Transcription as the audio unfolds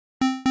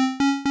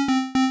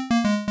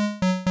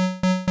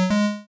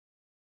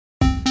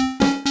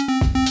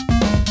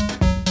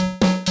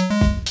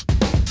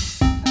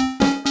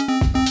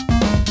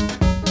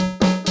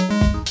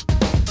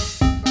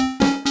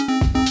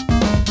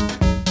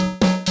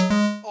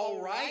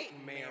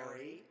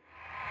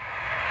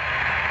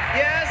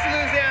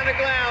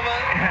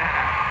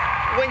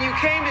when you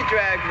came to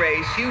Drag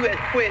Race, you had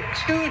quit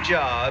 2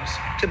 jobs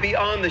to be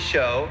on the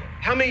show.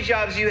 How many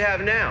jobs do you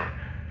have now?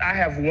 I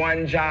have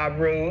 1 job,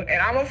 Rue,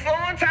 and I'm a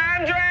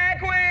full-time drag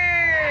queen.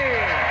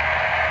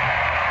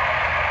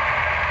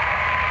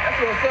 That's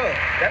what's up.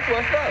 That's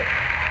what's up.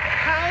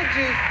 How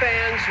do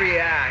fans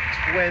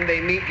react when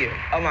they meet you?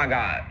 Oh my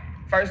God.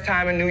 First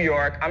time in New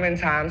York, I'm in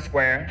Times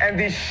Square, and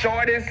the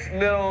shortest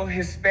little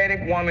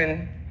Hispanic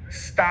woman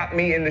stopped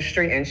me in the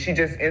street, and she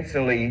just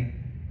instantly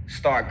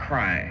started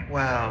crying.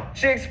 Wow.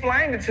 She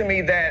explained it to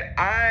me that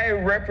I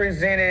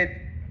represented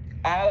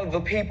all of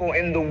the people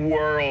in the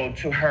world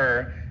to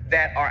her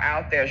that are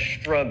out there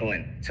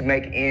struggling to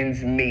make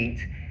ends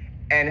meet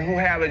and who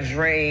have a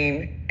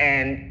dream,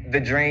 and the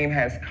dream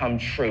has come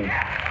true.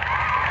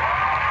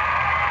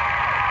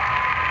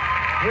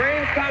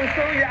 Dreams come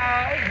true,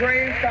 y'all.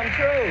 Dreams come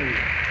true.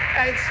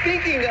 And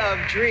speaking of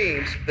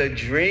dreams, the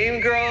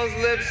Dream Girls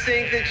lip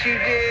sync that you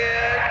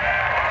did,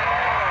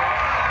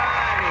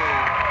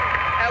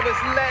 that was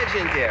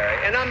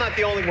legendary. And I'm not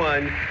the only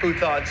one who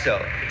thought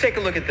so. Take a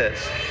look at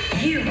this.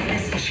 You,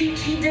 Miss Chi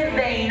Chi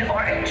DeVayne,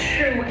 are a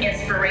true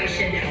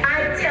inspiration.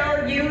 I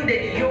tell you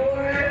that your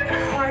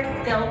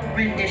heartfelt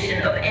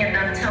rendition of And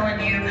I'm Telling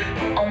You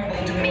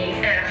humbled me.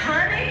 And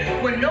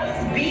honey, when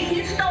those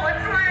bees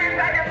started flying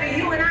right after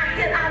you and I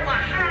hit our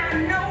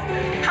high note,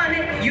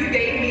 honey, you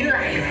gave me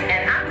life.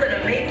 And I'm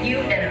gonna make you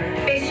an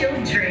official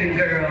Dream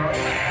Girl.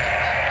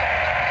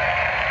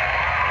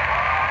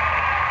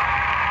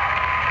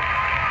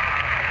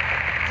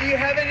 Do you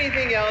have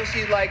anything else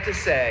you'd like to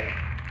say?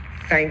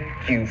 Thank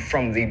you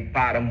from the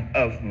bottom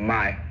of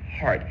my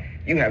heart.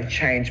 You have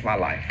changed my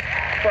life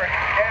forever.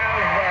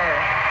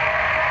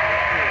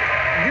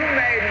 You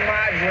made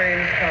my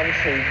dreams come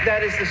true.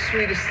 That is the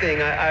sweetest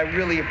thing. I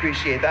really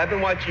appreciate that. I've been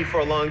watching you for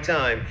a long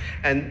time,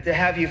 and to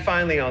have you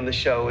finally on the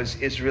show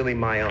is really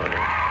my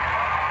honor.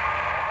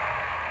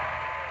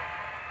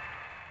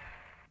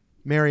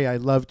 Mary, I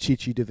love Chi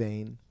Chi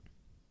DeVayne.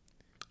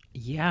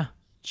 Yeah,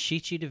 Chi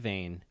Chi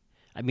DeVayne.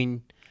 I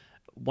mean,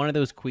 one of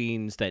those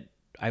queens that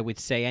I would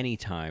say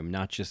anytime,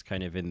 not just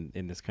kind of in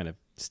this kind of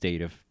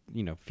state of,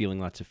 feeling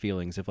lots of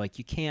feelings of like,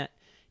 you can't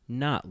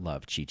not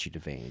love Chi Chi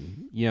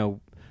DeVayne.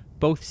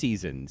 Both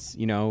seasons,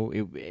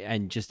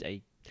 and just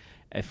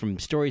from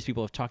stories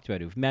people have talked about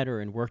who've met her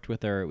and worked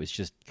with her, it was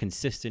just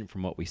consistent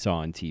from what we saw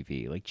on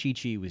TV. Like, Chi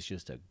Chi was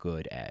just a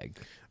good egg.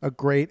 A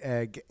great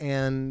egg.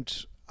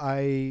 And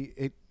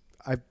I've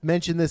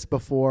mentioned this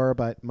before,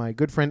 but my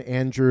good friend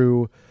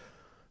Andrew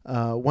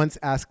once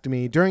asked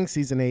me during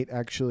season 8,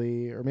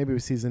 actually, or maybe it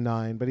was season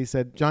 9, but he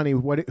said, Johnny,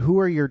 who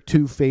are your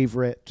 2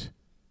 favorite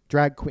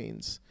drag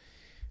queens?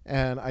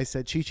 And I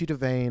said Chi Chi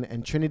DeVayne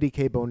and Trinity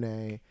K.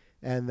 Bonet.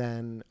 And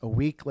then a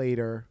week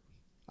later,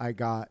 I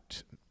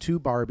got 2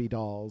 Barbie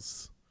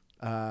dolls,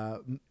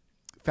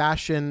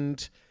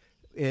 fashioned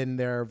in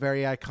their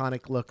very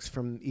iconic looks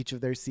from each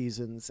of their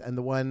seasons. And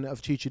the one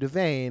of Chi Chi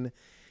DeVayne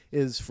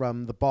is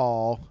from the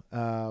ball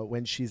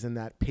when she's in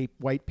that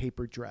white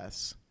paper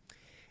dress.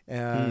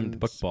 And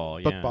book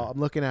ball. I'm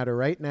looking at her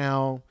right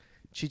now.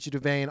 Chi Chi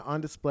DeVayne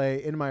on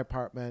display in my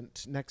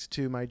apartment next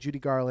to my Judy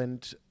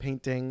Garland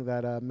painting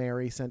that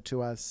Mary sent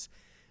to us.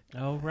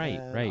 Oh, right.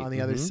 On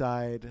the other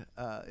side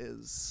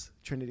is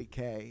Trinity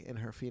K in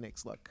her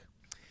Phoenix look.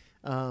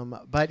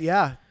 But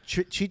yeah,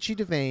 Chi Chi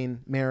DeVayne,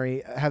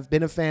 Mary, have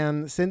been a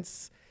fan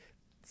since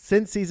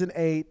season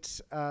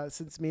 8,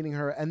 since meeting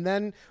her. And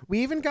then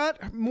we even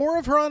got more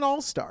of her on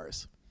All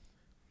Stars.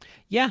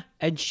 Yeah,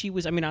 and she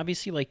was,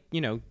 obviously, like,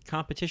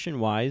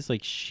 competition-wise,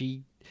 like,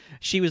 she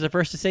was the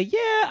first to say, yeah,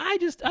 I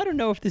don't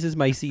know if this is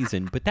my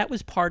season. But that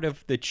was part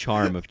of the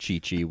charm of Chi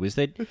Chi, was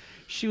that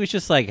she was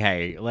just like,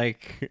 hey,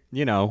 like,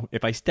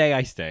 if I stay,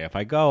 I stay. If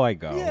I go, I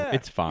go. Yeah,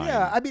 it's fine.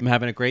 Yeah, I'm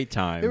having a great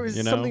time. There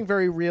was something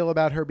very real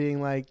about her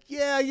being like,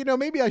 yeah,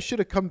 maybe I should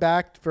have come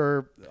back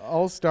for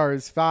All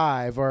Stars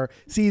 5 or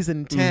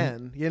season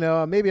 10.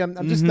 Maybe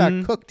I'm just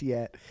not cooked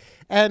yet.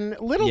 And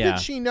little did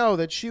she know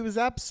that she was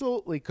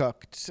absolutely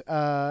cooked,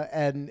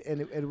 and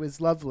it was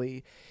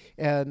lovely.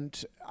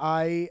 And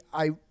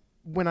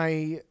when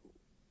I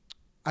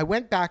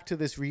went back to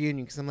this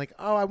reunion, because I'm like,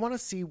 I want to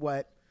see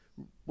what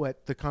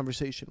the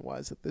conversation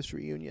was at this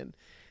reunion,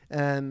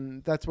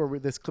 and that's where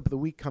this clip of the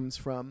week comes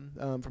from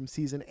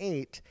season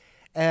 8,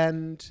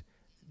 and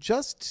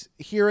just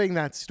hearing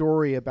that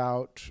story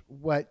about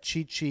what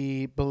Chi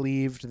Chi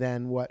believed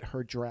then, what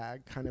her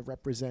drag kind of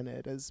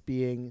represented as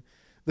being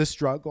the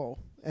struggle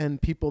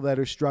and people that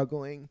are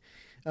struggling,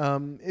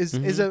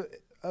 is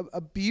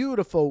a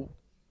beautiful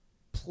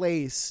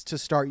place to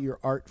start your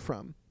art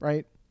from,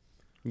 right?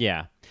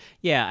 Yeah.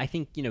 I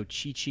think,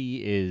 Chi Chi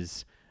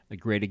is a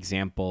great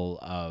example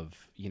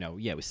of,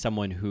 it was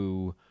someone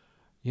who,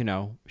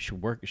 she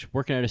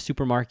working at a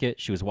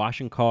supermarket. She was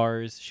washing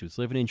cars. She was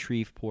living in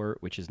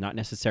Shreveport, which is not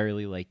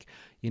necessarily like,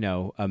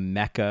 a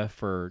mecca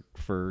for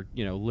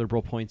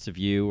liberal points of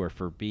view or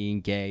for being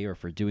gay or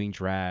for doing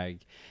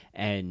drag.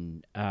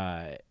 And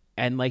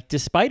like,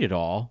 despite it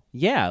all,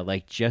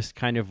 like, just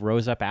kind of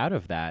rose up out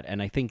of that.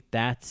 And I think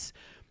that's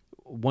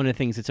one of the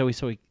things that's always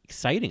so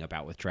exciting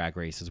about with Drag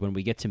Race is when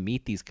we get to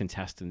meet these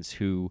contestants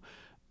who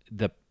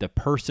the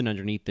person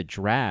underneath the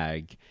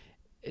drag,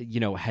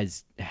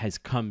 has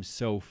come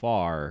so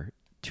far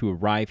to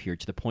arrive here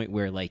to the point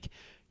where, like,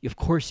 of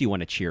course you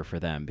want to cheer for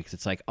them because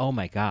it's like, oh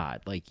my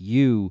God, like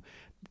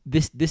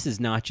this is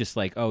not just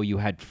like, oh, you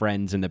had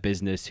friends in the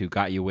business who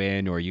got you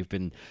in, or you've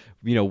been,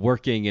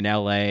 working in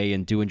LA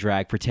and doing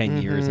drag for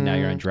 10 years and now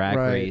you're on Drag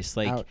Race.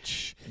 Like,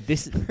 Ouch.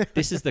 this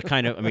is the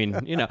kind of,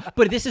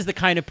 but this is the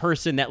kind of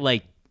person that,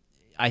 like,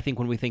 I think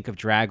when we think of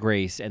Drag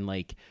Race and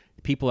like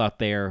people out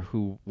there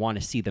who want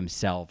to see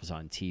themselves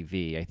on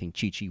TV, I think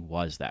Chi Chi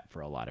was that for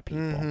a lot of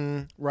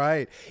people.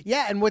 Right.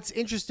 Yeah. And what's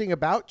interesting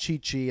about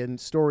Chi Chi and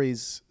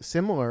stories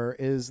similar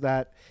is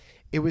that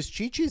it was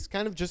Chi Chi's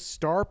kind of just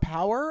star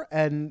power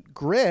and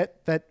grit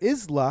that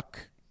is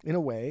luck in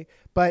a way.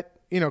 But,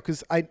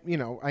 because I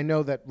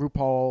know that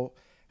RuPaul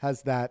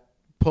has that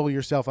pull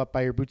yourself up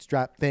by your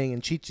bootstrap thing,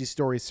 and Chi Chi's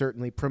story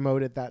certainly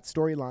promoted that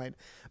storyline.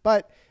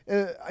 But,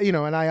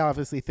 and I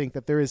obviously think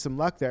that there is some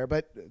luck there,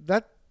 but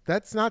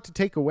that's not to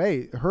take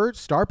away her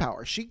star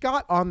power. She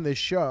got on this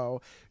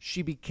show.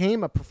 She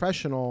became a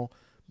professional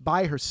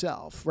by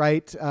herself,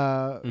 right?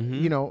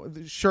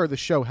 Sure, the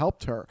show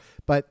helped her,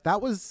 but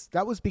that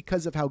was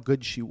because of how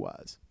good she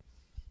was.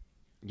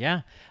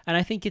 Yeah. And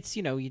I think it's,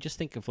 you just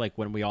think of like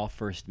when we all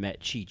first met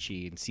Chi Chi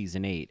in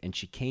season 8, and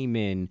she came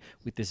in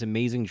with this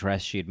amazing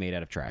dress she had made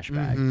out of trash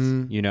bags,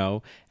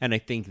 and I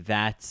think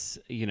that's,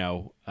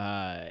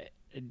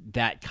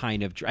 that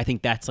kind of, I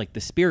think that's like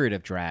the spirit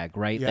of drag,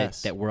 right?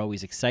 Yes. That we're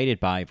always excited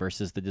by,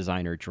 versus the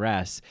designer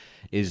dress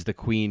is the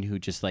queen who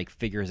just like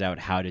figures out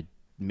how to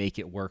make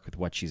it work with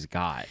what she's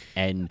got.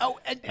 And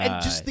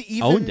just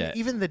owned it.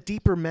 even the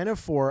deeper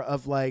metaphor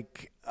of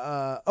like,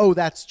 oh,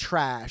 that's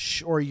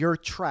trash, or you're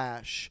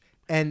trash.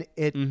 And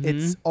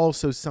it's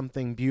also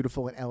something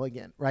beautiful and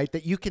elegant, right?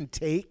 That you can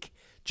take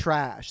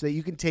trash, that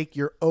you can take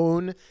your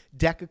own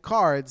deck of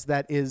cards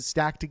that is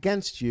stacked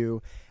against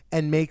you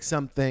and make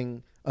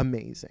something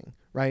amazing,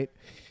 right?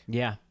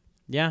 Yeah.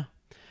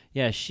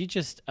 She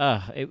just,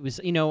 it was,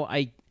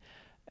 I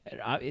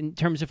in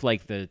terms of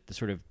like the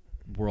sort of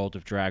world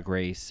of Drag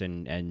Race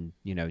and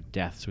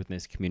deaths within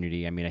this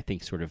community, I mean, I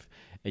think sort of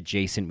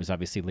adjacent was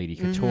obviously Lady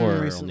Couture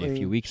recently, only a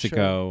few weeks sure.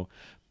 ago.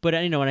 But,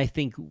 and I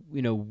think,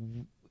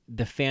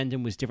 the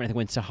fandom was different. I think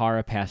when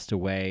Sahara passed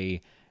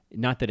away,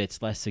 not that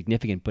it's less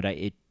significant, but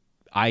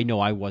I know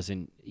I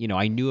wasn't,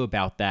 I knew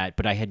about that,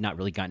 but I had not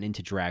really gotten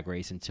into Drag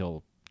Race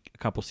until a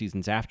couple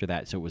seasons after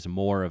that. So it was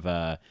more of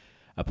a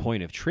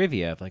point of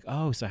trivia of like,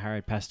 oh, Sahara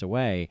had passed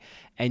away.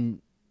 And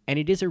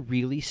it is a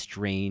really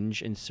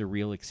strange and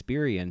surreal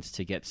experience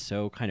to get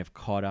so kind of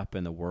caught up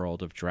in the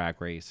world of Drag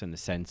Race and the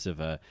sense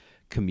of a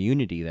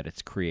community that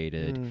it's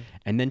created.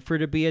 And then for it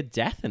to be a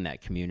death in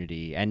that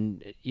community.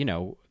 And,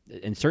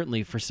 and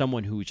certainly for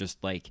someone who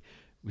just like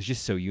was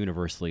just so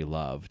universally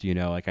loved,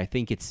 like I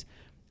think it's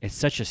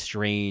such a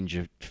strange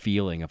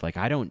feeling of like,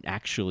 I don't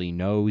actually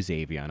know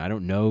Xavion, I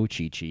don't know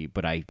Chi Chi,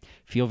 but I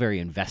feel very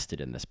invested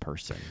in this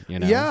person,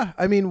 Yeah,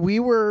 I mean, we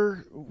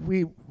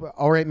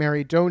All Right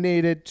Mary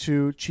donated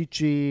to Chi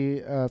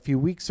Chi a few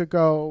weeks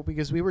ago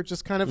because we were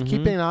just kind of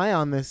keeping an eye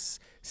on this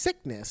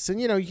sickness.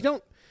 And,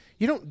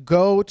 you don't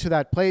go to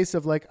that place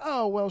of like,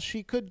 oh, well,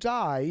 she could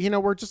die.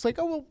 We're just like,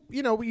 oh,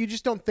 well, you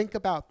just don't think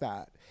about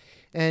that.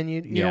 And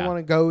you don't want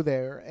to go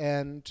there.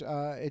 And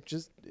it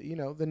just,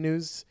 the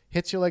news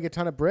hits you like a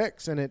ton of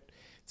bricks, and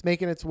it's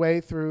making its way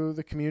through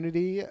the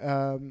community,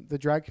 the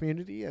drag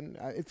community. And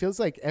it feels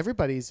like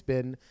everybody's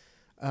been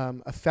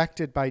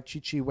affected by Chi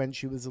Chi when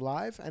she was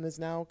alive, and is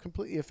now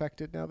completely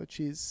affected now that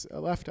she's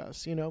left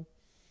us,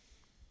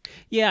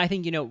 Yeah, I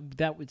think,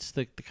 that was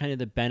the kind of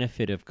the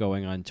benefit of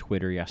going on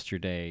Twitter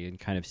yesterday and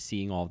kind of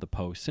seeing all the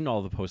posts and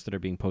all the posts that are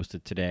being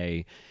posted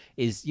today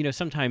is,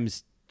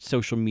 sometimes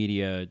social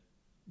media,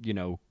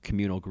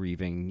 communal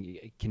grieving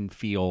can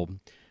feel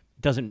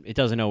it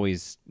doesn't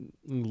always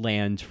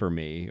land for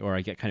me, or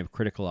I get kind of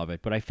critical of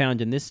it. But I found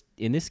in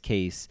this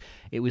case,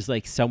 it was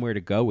like somewhere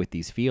to go with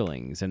these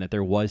feelings, and that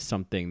there was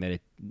something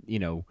that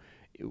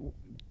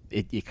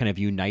it kind of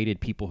united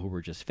people who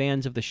were just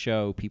fans of the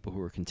show, people who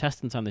were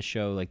contestants on the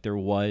show. Like there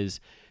was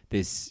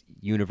this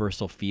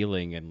universal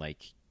feeling and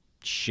like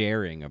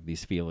sharing of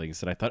these feelings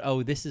that I thought,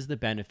 oh, this is the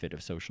benefit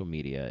of social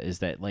media, is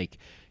that like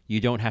you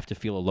don't have to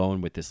feel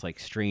alone with this like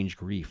strange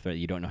grief that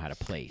you don't know how to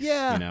place.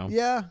 Yeah.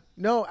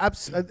 No,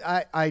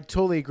 I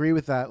totally agree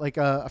with that. Like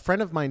a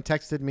friend of mine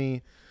texted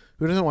me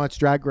who doesn't watch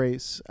Drag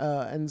Race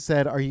and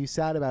said, are you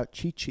sad about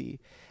Chi Chi?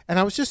 And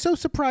I was just so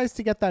surprised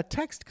to get that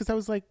text because I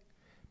was like,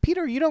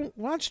 Peter, you don't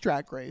watch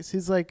Drag Race.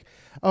 He's like,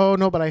 oh,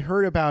 no, but I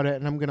heard about it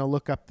and I'm going to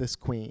look up this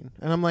queen.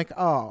 And I'm like,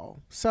 oh,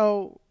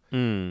 so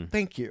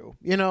thank you.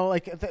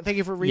 Thank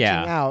you for reaching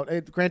out.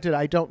 Granted,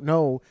 I don't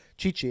know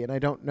Chi Chi and I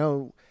don't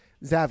know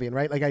Xavion,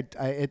 right? Like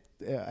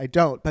I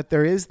don't, but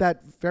there is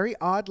that very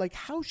odd, like,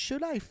 how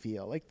should I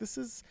feel? Like this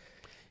is,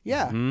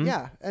 yeah.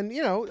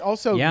 And,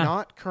 also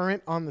not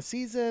current on the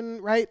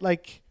season, right?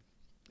 Like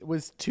it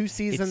was 2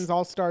 seasons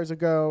All-Stars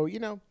ago,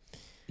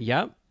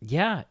 Yep.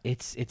 Yeah.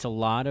 It's a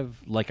lot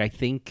of like, I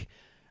think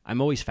I'm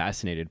always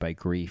fascinated by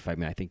grief. I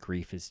mean, I think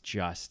grief is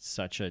just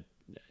such a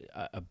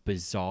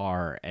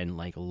bizarre and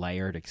like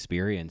layered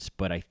experience.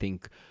 But I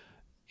think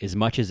as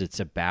much as it's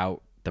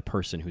about the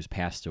person who's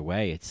passed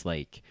away, it's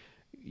like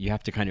you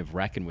have to kind of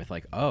reckon with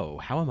like, oh,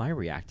 how am I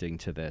reacting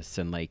to this?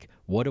 And like,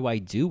 what do I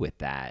do with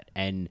that?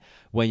 And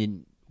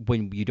when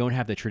you don't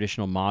have the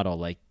traditional model,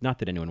 like, not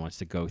that anyone wants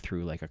to go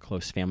through like a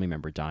close family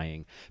member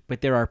dying,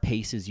 but there are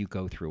paces you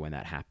go through when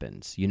that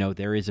happens. You know,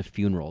 there is a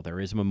funeral,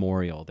 there is a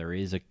memorial, there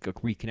is a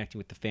reconnecting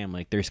with the family.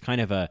 Like, there's kind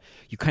of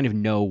you kind of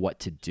know what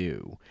to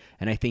do.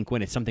 And I think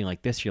when it's something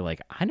like this, you're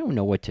like, I don't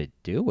know what to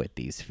do with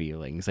these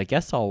feelings. I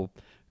guess I'll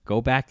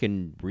go back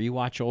and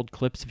rewatch old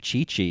clips of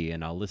Chi-Chi,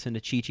 and I'll listen to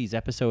Chi-Chi's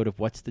episode of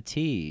What's the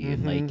Tea,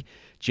 and like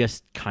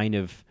just kind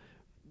of,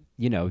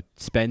 you know,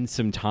 spend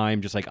some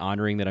time just like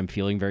honoring that I'm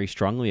feeling very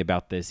strongly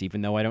about this,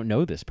 even though I don't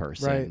know this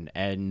person.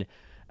 Right.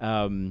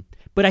 And,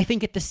 but I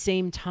think at the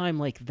same time,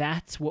 like,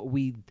 that's what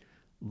we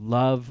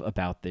love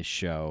about this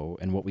show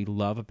and what we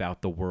love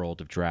about the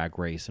world of Drag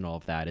Race and all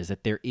of that, is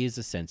that there is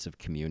a sense of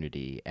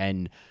community.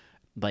 And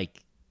like,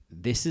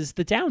 this is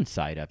the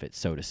downside of it,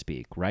 so to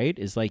speak, right?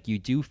 Is like, you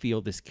do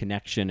feel this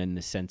connection and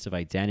the sense of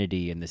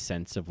identity and the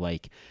sense of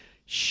like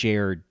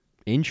shared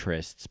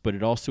interests, but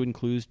it also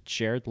includes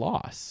shared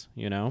loss,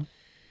 you know?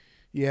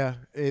 Yeah,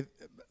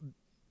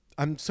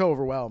 I'm so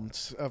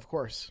overwhelmed, of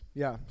course.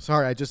 Yeah.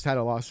 Sorry, I just had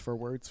a loss for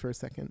words for a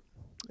second.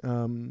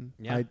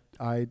 Yeah.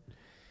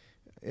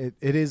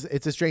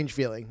 It's a strange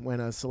feeling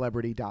when a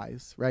celebrity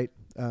dies, right?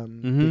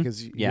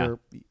 Because Yeah.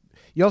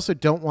 you also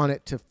don't want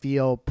it to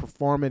feel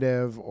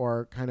performative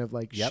or kind of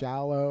like Yep.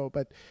 shallow,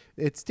 but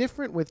it's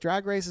different with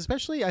Drag Race,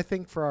 especially I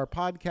think for our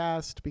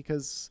podcast,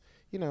 because,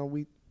 you know,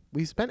 we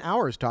spent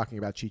hours talking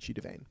about Chi-Chi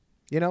DeVayne,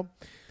 you know?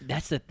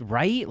 That's the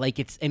right. Like,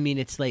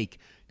 it's like,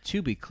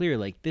 to be clear,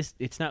 like this,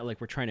 it's not like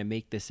we're trying to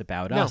make this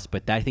about us,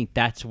 but I think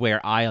that's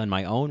where I on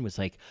my own was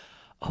like,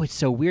 oh, it's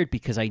so weird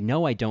because I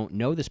know I don't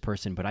know this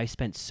person, but I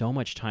spent so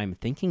much time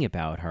thinking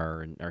about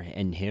her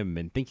and him,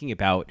 and thinking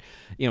about,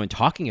 you know, and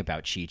talking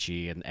about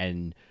Chi-Chi,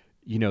 and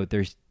you know,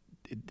 there's,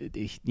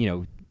 you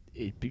know,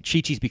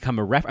 Chi-Chi's become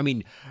a ref. I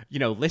mean, you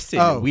know,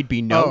 listen, we'd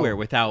be nowhere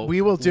without. We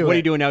will do What it. are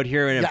you doing out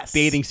here in Yes. a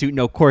bathing suit,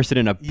 no corset,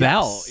 and a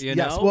belt? You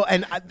know? Yes. Well,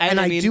 and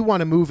I mean, do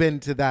want to move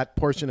into that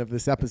portion of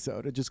this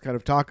episode and just kind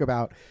of talk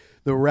about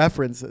the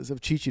references of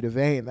Chi-Chi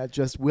DeVayne that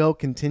just will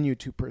continue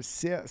to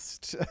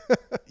persist.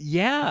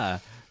 Yeah,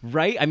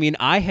 right. I mean,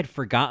 I had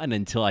forgotten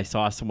until I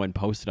saw someone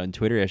post it on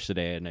Twitter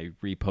yesterday, and I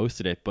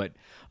reposted it. But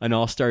on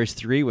All Stars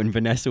 3, when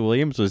Vanessa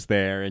Williams was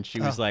there, and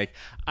she was like,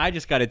 I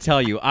just got to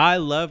tell you, I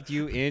loved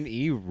you in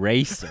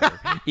Eraser.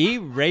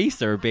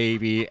 Eraser,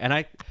 baby. And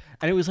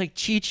it was like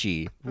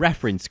Chi-Chi,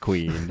 reference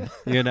queen,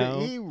 you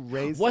know?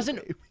 Eraser, Wasn't.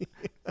 baby.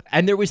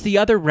 And there was the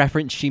other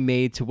reference she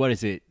made to, what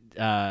is it?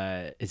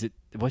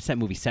 What's that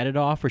movie, Set It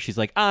Off, where she's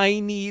like,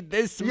 I need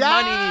this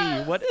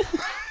money. What?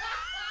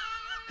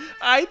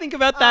 I think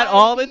about that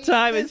all the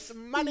time. This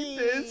money.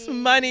 This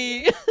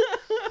money.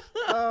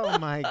 Oh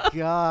my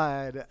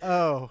God.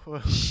 Oh.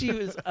 She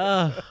was,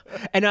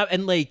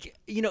 and like,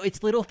 you know,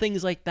 it's little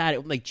things like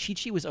that. Like,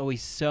 Chi-Chi was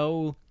always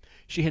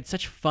she had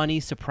such funny,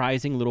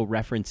 surprising little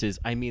references.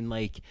 I mean,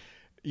 like,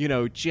 you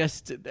know,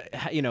 just,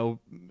 you know,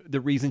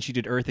 the reason she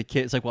did Eartha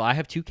Kitt is like, well, I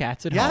have 2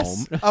 cats at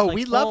Yes. home. Oh, Like,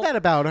 we love well, that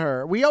about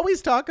her. We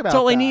always talk about That's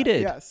all I that.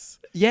 needed. Yes.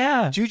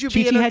 Yeah.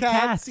 Jujubee Chi-Chi and her had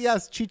cats.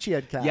 Yes. Chi-Chi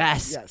had cats.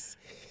 Yes. Yes.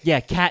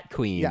 Yeah, cat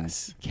queens.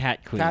 Yes.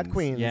 Cat queens. Cat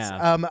queens.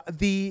 Yeah.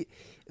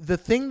 The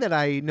thing that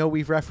I know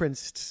we've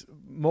referenced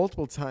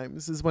multiple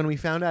times is when we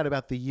found out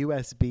about the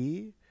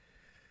USB.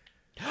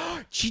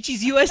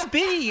 Chi-Chi's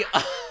USB.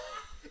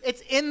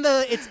 It's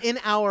in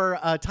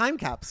our time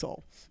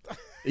capsule.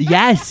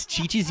 Yes,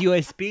 Chi-Chi's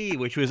USB,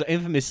 which was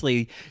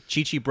infamously,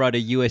 Chi-Chi brought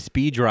a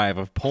USB drive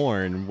of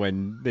porn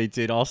when they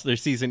did also their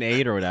season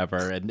 8 or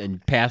whatever,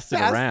 and passed it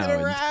around.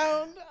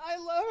 I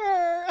love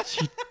her.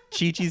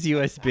 Chi-Chi's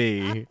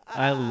USB.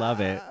 I love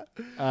it.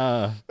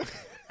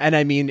 And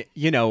I mean,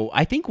 you know,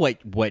 I think what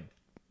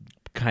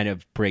kind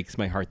of breaks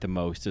my heart the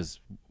most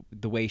is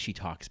the way she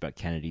talks about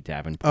Kennedy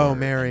Davenport. Oh,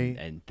 Mary.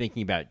 And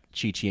thinking about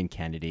Chi-Chi and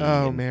Kennedy.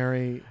 Oh, and,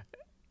 Mary.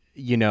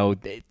 you know,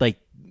 like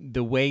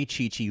the way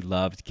Chi-Chi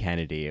loved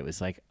Kennedy, it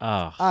was like,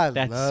 oh, I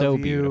that's love so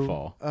you.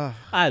 beautiful. Ugh.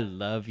 I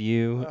love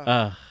you.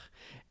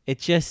 It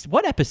just,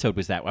 what episode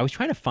was that? I was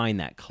trying to find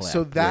that clip.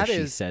 So where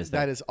she says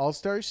that is All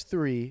Stars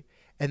 3,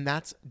 and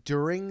that's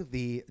during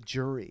the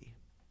jury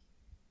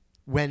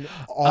when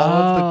all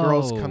of the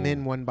girls come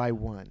in one by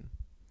one.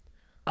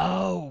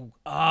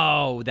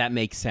 Oh, that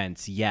makes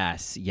sense.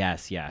 Yes.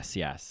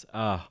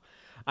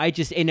 I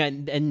just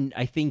and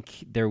I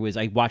think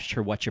I watched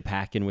her What You're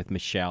Packing with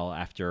Michelle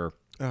after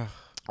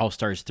All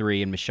Stars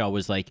 3, and Michelle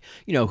was like,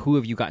 you know, who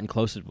have you gotten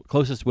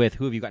closest with?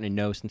 Who have you gotten to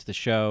know since the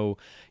show?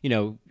 You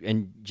know,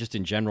 and just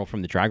in general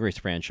from the Drag Race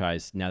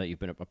franchise, now that you've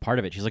been a part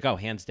of it, she's like, oh,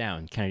 hands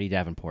down, Kennedy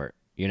Davenport.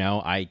 You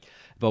know, I've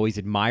always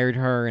admired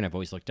her and I've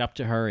always looked up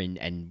to her,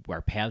 and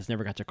our paths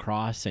never got to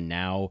cross, and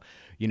now,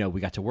 you know,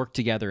 we got to work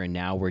together, and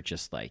now we're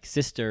just like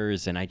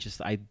sisters, and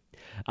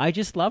I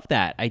just love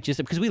that.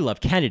 Because we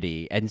love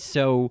Kennedy, and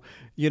so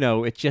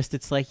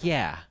it's like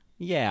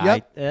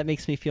Yep. that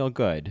makes me feel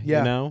good. Yeah.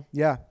 You know.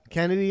 Yeah.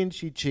 Kennedy and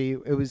Chi-Chi,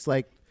 it was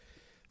like,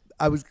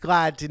 I was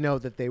glad to know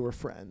that they were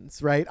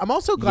friends, right? I'm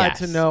also glad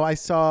to Yes. know, I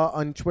saw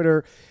on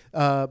Twitter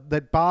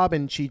that Bob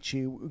and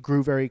Chi-Chi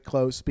grew very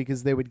close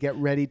because they would get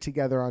ready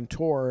together on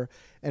tour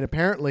and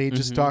apparently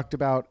just talked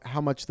about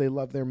how much they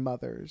love their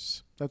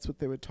mothers. That's what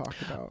they would talk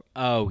about.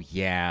 Oh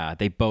yeah,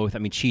 they both. I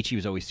mean, Chi-Chi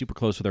was always super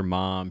close with her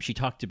mom. She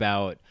talked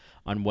about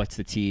on What's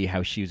the Tea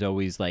how she was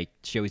always like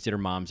she always did her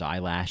mom's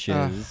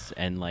eyelashes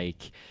and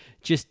like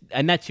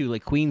and that too.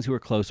 Like queens who are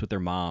close with their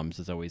moms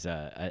is always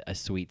a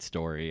sweet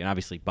story. And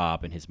obviously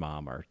Bob and his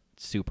mom are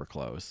super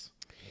close.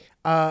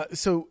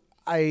 So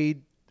I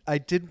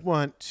did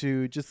want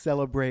to just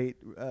celebrate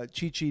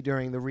Chi-Chi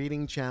during the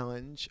reading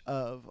challenge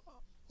of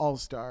All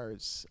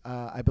Stars,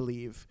 I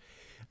believe.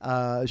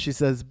 She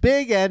says,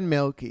 "Big and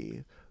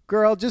milky.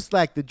 Girl, just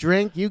like the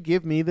drink, you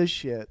give me the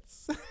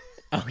shits."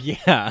 Oh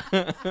yeah.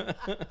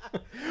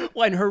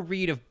 Well, and her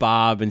read of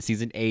Bob in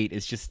season 8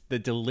 is just the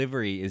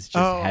delivery is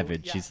just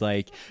heaven. yes. She's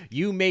like,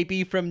 "You may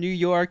be from New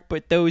York,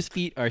 but those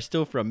feet are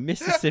still from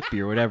Mississippi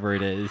or whatever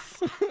it is."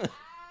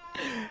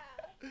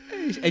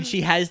 And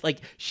she has like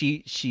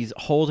she's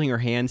holding her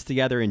hands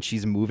together and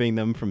she's moving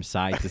them from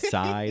side to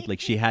side. Like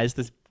she has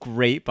this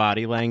great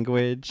body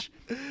language.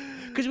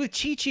 Because with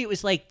Chi-Chi, it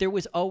was like there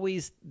was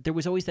always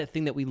that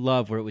thing that we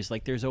love where it was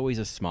like there's always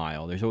a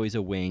smile, there's always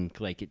a wink,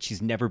 like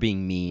she's never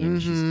being mean.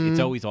 It's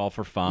always all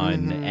for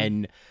fun.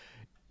 And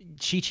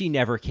Chi-Chi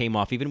never came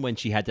off, even when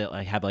she had to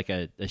like have like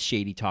a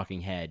shady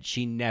talking head,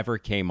 she never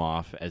came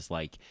off as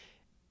like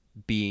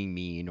being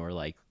mean or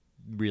like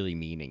really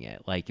meaning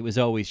it. Like it was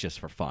always just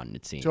for fun,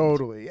 it seemed.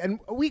 Totally.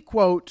 And we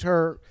quote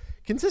her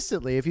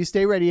consistently, "If you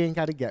stay ready, you ain't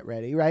got to get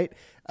ready," right?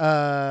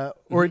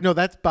 Or no,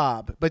 that's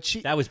Bob. But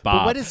That was But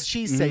Bob. what does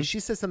she say? She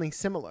says something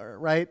similar,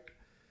 right?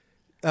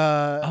 She's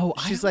I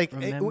like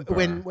don't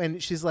remember. when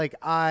she's like,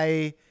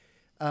 I'm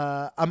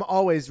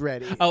always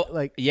ready. Oh,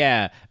 like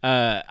yeah.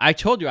 I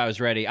told you I was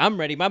ready. I'm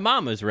ready. My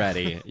mama's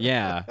ready.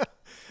 Yeah.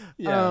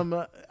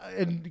 Yeah.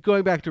 And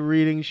going back to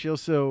reading, she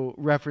also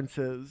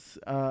references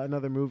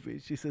another movie.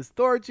 She says,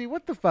 "Thorgy,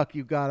 what the fuck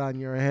you got on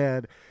your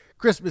head?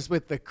 Christmas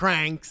with the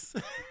Cranks."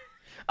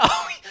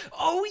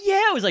 Oh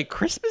yeah, it was like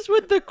Christmas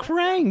with the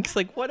Cranks.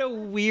 Like what a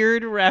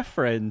weird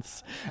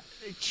reference.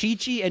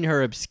 Chi-Chi and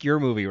her obscure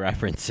movie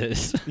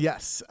references.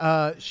 Yes.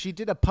 She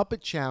did a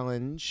puppet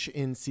challenge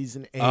in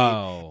season 8.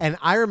 Oh. And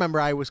I remember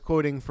I was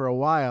quoting for a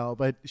while,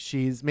 but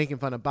she's making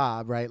fun of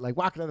Bob, right? Like,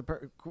 walk into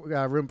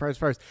the room first.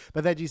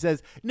 But then she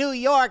says, "New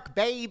York,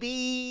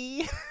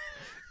 baby."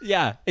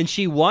 Yeah, and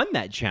she won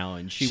that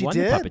challenge. She won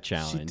did. the puppet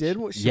challenge. She did.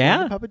 She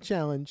won the puppet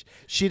challenge.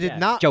 She did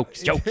not.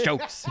 Jokes.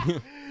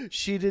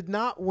 She did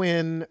not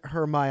win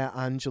her Maya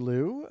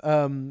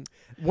Angelou.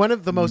 One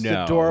of the most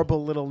No.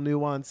 adorable little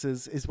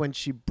nuances is when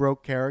she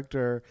broke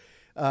character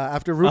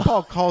after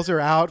RuPaul calls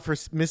her out for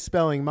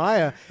misspelling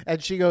Maya,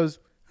 and she goes,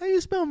 "How do you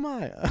spell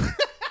Maya?"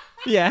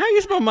 Yeah, how you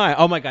spell Maya?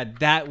 Oh my god,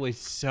 that was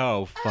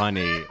so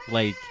funny.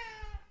 Like,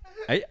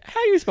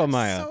 how you spell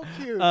Maya? So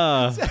cute.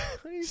 Uh, How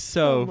do you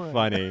so spell Maya?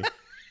 funny.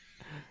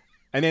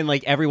 And then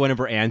like every one of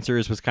her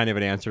answers was kind of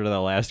an answer to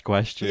the last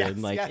question. Yes,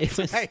 like yes, it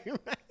was. right.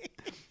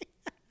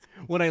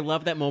 When I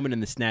love that moment in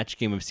the Snatch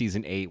Game of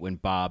season 8 when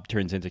Bob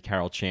turns into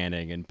Carol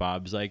Channing and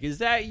Bob's like, "Is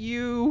that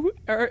you,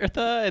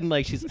 Eartha?" And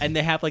like and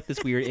they have like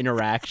this weird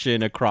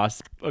interaction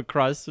across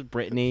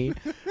Brittany,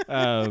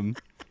 and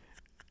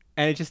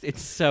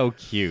it's so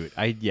cute.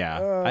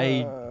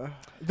 The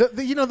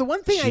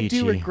one thing I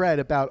do Chi-Chi. regret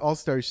about All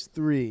Stars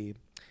 3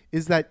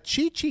 is that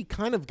Chi-Chi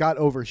kind of got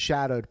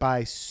overshadowed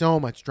by so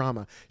much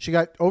drama. She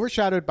got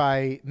overshadowed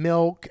by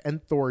Milk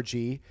and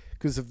Thorgy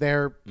because of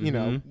their,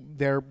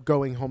 their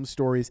going home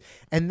stories.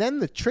 And then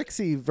the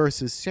Trixie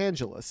versus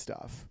Shangela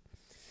stuff.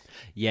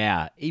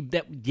 Yeah,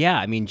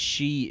 I mean,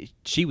 she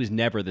was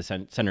never the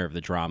center of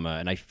the drama,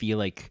 and I feel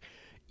like,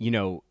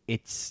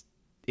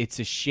 it's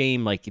a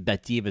shame like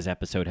that Divas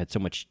episode had so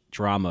much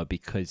drama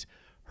because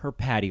her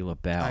Patti I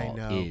LaBelle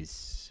know. is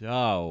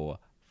so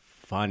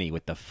funny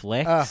with the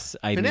flicks.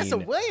 Vanessa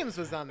mean, Williams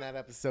was on that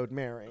episode,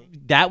 Mary.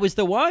 that was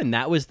the one.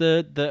 That was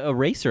the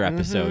Eraser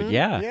episode.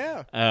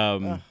 Yeah.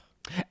 Yeah.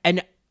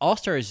 And All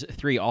Stars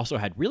 3 also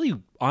had really,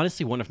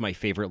 honestly, one of my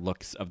favorite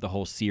looks of the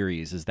whole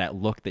series is that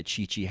look that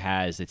Chi-Chi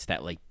has. It's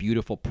that like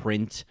beautiful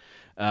print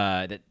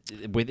and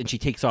she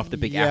takes off the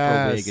big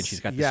afro wig and she's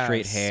got the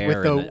straight hair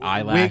with and the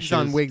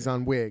eyelashes. wigs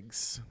on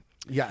wigs.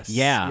 Yes.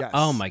 Yeah. Yes.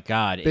 Oh my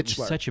God. It Bitchler.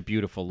 was such a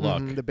beautiful look.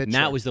 the And Bitchler.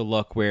 that was the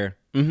look where,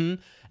 and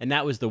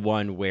that was the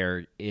one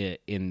where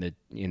in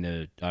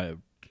the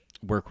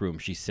workroom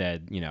she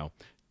said,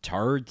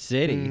 Turd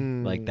City.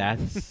 Like that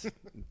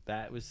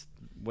was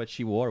what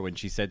she wore when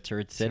she said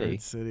Turd City.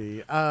 Turd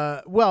City.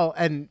 Well,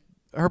 and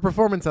her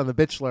performance on The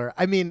Bitchler,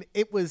 I mean,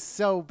 it was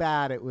so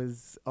bad it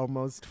was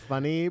almost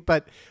funny.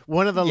 But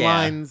one of the Yeah.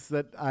 lines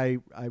that I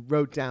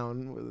wrote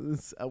down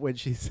was when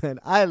she said,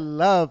 "I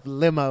love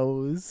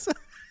limos."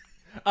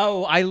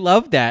 Oh, I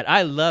love that.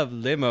 I love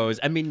limos.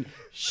 I mean,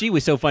 she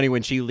was so funny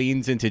when she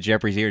leans into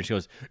Jeffrey's ear and she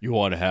goes, "You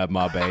want to have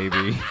my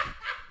baby?"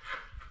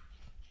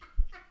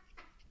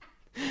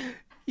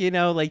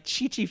 Like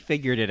Chi-Chi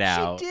figured it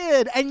out. She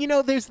did. And,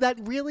 there's that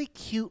really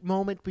cute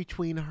moment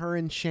between her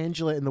and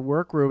Shangela in the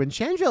workroom. And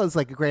Shangela is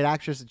like a great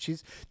actress, and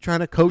she's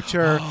trying to coach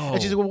her.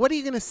 And she's like, well, what are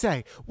you going to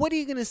say? What are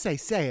you going to say?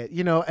 Say it,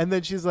 And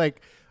then she's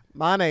like,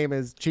 my name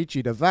is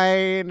Chi-Chi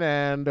Devane,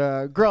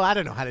 and girl, I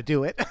don't know how to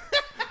do it.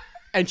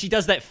 And she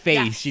does that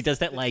face. Yes. She does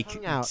that,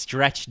 Hung out.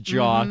 stretched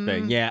jaw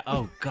thing. Yeah.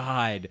 Oh,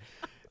 God.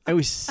 It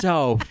was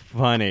so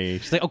funny.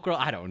 She's like, oh, girl,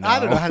 I don't know. I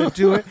don't know how to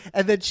do it.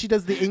 And then she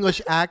does the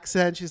English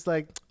accent. She's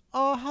like,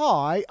 oh,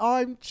 hi,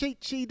 I'm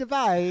Chi-Chi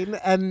Devane.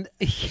 And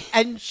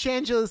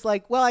Shangela's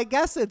like, well, I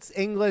guess it's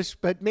English,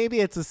 but maybe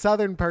it's a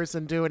Southern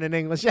person doing an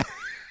English.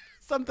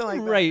 Something like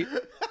that. Right.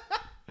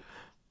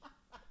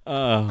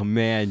 Oh,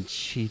 man,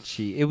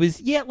 Chi-Chi. It was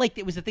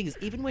the thing is,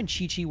 even when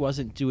Chi-Chi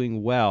wasn't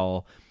doing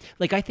well,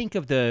 I think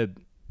of the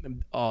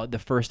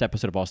first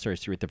episode of All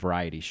Stars 3 at the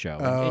variety show.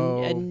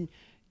 And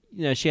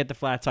she had the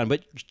flats on,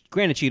 but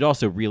granted, she'd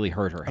also really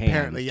hurt her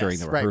hands during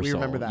the rehearsal. Right, we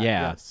remember that.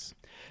 Yeah. Yes.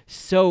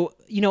 So,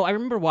 I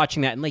remember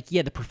watching that and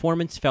the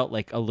performance felt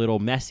like a little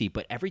messy,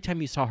 but every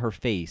time you saw her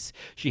face,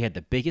 she had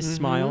the biggest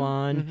smile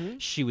on. Mm-hmm.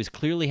 She was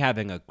clearly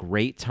having a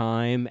great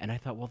time. And I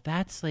thought, well,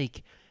 that's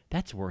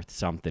worth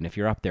something if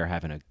you're up there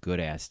having a good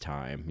ass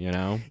time,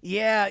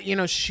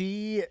 Yeah.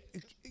 She,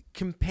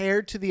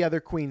 compared to the other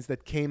queens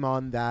that came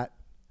on that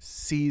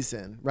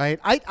season,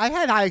 right? I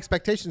had high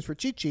expectations for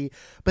Chi-Chi,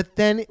 but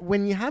then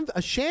when you have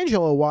a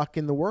Shangela walk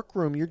in the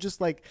workroom, you're just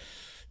like,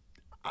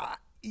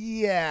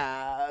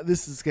 yeah,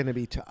 this is going to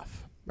be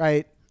tough,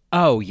 right?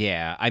 Oh,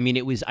 yeah. I mean,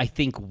 it was, I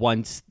think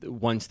once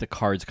the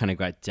cards kind of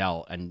got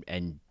dealt and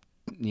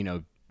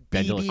Bendela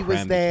BB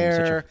was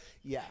there.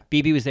 Yeah.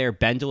 BB was there.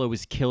 Bendela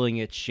was killing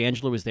it.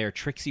 Shangela was there.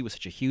 Trixie was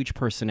such a huge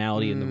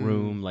personality in the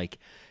room.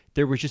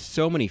 There were just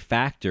so many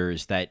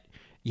factors that,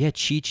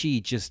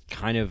 Chi-Chi just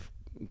kind of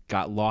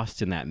got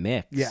lost in that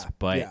mix. Yeah.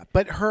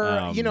 But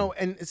her,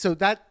 and so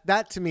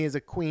that to me is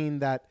a queen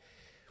that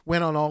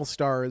went on All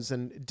Stars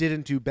and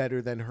didn't do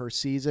better than her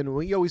season.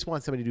 We always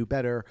want somebody to do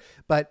better,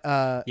 but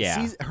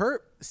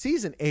her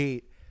season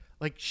 8,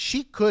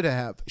 she could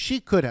have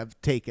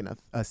taken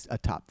a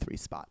top 3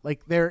 spot.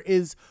 There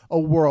is a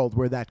world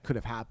where that could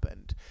have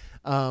happened.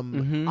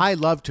 I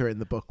loved her in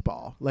the book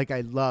ball.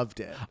 I loved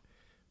it.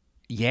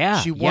 Yeah,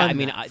 she won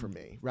for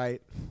me,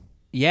 right?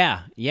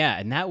 Yeah,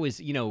 and that was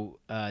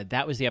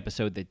that was the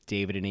episode that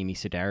David and Amy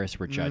Sedaris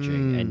were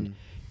judging, and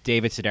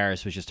David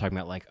Sedaris was just talking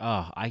about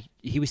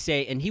he was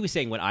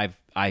saying what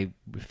I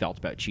felt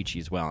about Chi-Chi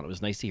as well, and it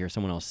was nice to hear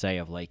someone else say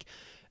of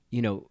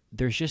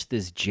there's just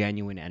this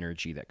genuine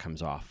energy that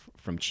comes off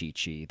from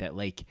Chi-Chi that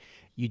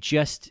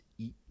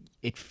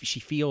she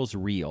feels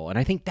real, and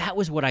I think that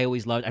was what I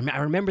always loved. I mean, I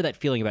remember that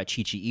feeling about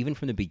Chi-Chi even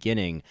from the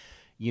beginning,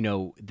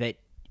 that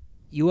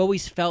you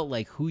always felt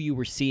like who you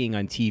were seeing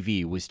on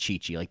TV was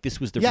Chi-Chi. This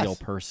was the real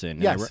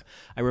person. Yes. And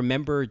I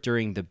remember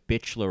during the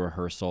Bitchler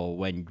rehearsal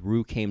when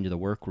Rue came to the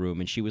workroom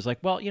and she was like,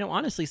 well,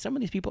 honestly, some of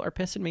these people are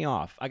pissing me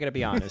off. I got to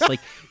be honest.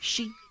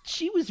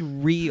 She was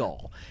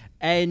real.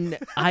 And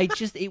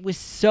it was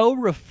so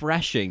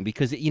refreshing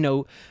because,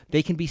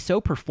 they can be so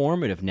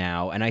performative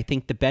now. And I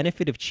think the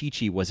benefit of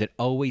Chi-Chi was it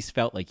always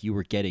felt like you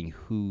were getting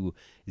who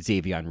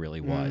Xavion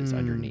really was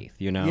underneath,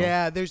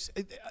 Yeah,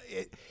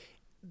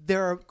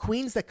 there are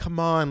queens that come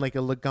on like a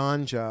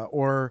Laganja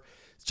or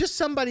just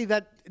somebody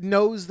that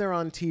knows they're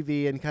on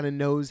TV and kind of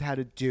knows how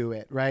to do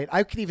it, right?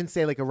 I could even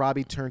say a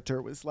Robbie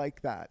Turner was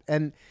like that.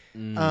 And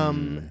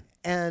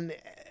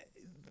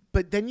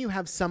but then you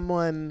have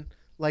someone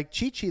like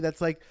Chi-Chi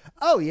that's like,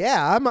 oh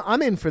yeah,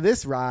 I'm in for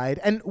this ride,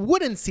 and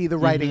wouldn't see the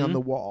writing on the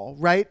wall,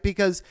 right?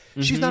 Because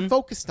she's not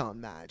focused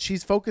on that.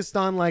 She's focused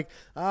on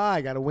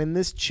I got to win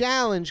this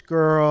challenge,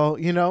 girl,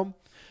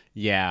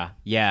 Yeah,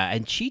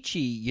 and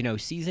Chi-Chi,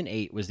 season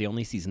 8 was the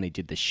only season they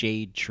did the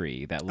shade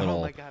tree, that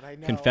little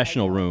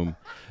confessional room.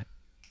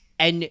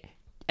 And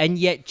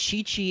yet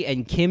Chi-Chi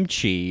and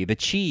Kimchi, the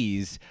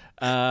cheese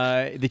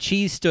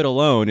stood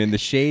alone in the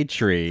shade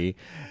tree.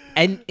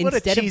 And what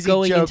instead a cheesy of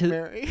going joke, into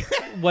Mary.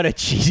 What a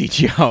cheesy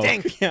joke.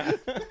 Stink. Yeah.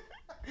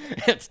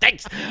 It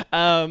stinks.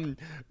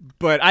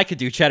 But I could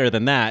do cheddar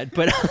than that.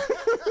 But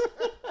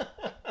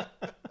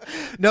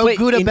no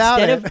good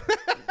about it.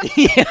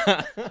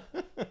 Yeah.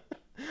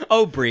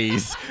 Oh,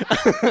 Breeze.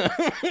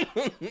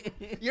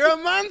 You're a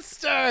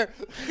monster.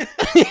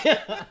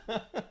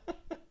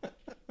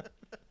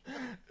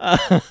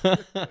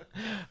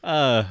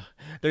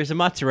 There's a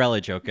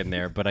mozzarella joke in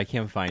there, but I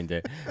can't find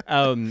it.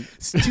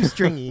 It's too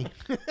stringy.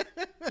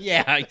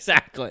 Yeah,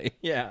 exactly.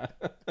 Yeah.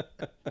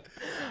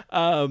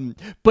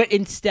 But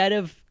instead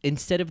of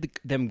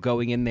them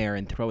going in there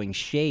and throwing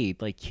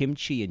shade,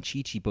 Kimchi and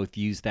Chi-Chi both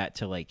use that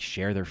to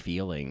share their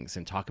feelings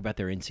and talk about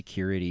their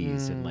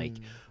insecurities and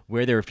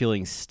where they were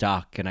feeling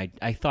stuck. And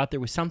I thought there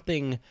was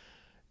something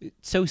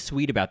so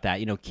sweet about that.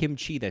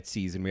 Kimchi that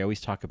season, we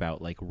always talk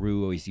about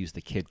Rue always used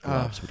the kid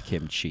gloves with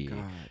Kimchi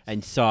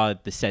and saw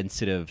the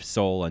sensitive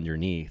soul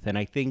underneath. And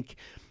I think,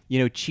 you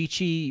know,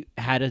 Chi-Chi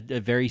had a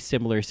very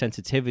similar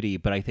sensitivity,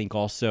 but I think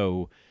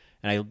also,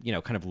 and I, you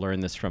know, kind of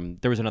learned this from,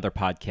 there was another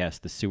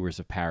podcast, The Sewers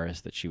of Paris,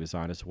 that she was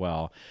on as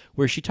well,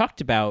 where she talked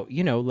about,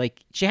 you know,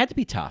 like she had to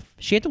be tough.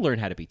 She had to learn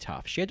how to be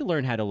tough. She had to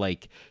learn how to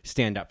like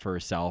stand up for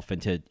herself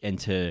and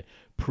to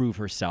prove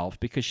herself,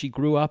 because she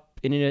grew up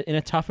in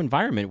a tough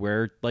environment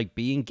where like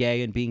being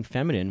gay and being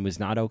feminine was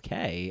not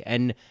okay.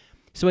 And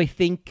so I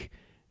think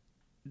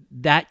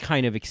that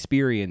kind of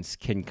experience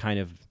can kind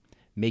of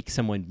make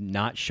someone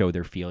not show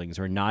their feelings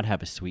or not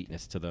have a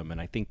sweetness to them. And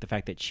I think the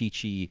fact that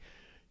Chi-Chi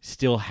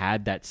still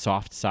had that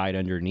soft side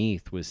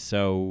underneath was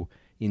so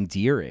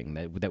endearing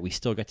that we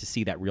still got to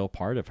see that real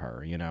part of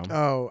her, you know?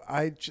 Oh,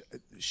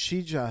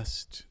 she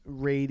just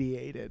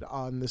radiated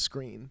on the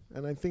screen.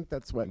 And I think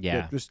that's what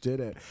just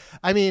did it.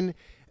 I mean,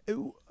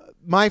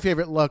 my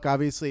favorite look,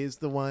 obviously, is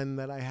the one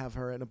that I have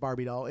her in a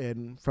Barbie doll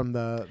in from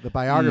the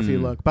biography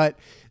look. But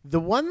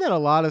the one that a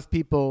lot of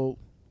people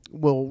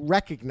will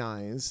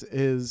recognize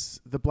is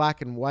the black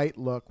and white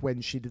look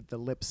when she did the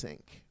lip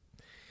sync.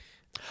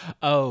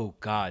 Oh,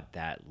 God,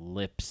 that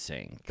lip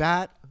sync.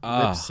 That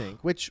lip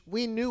sync, which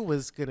we knew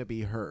was going to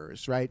be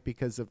hers, right?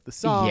 Because of the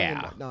song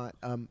and whatnot.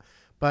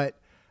 But,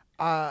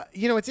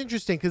 you know, it's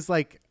interesting because,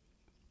 like,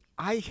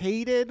 I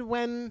hated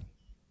when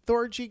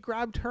Thorgy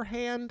grabbed her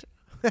hand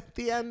at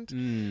the end.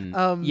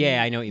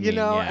 Yeah, I know what you mean. You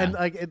know, yeah. and,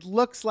 like, it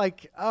looks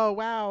like, oh,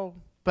 wow.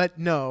 But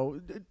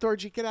no,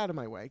 Thorgy, get out of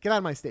my way. Get out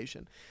of my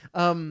station.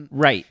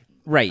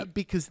 Right.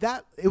 Because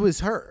it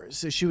was hers.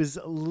 So she was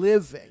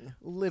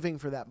living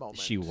for that moment.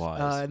 She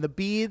was. And the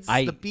beads,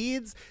 the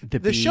beads.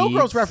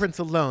 Showgirls reference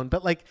alone,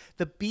 but like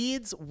the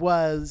beads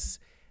was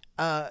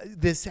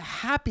this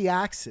happy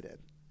accident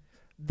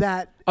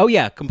that. Oh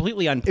yeah,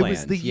 completely unplanned. It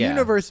was the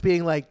universe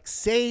being like,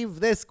 save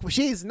this.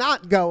 She's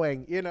not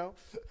going, you know?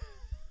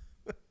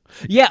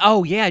 Yeah.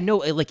 Oh yeah. No,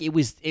 like it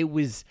was.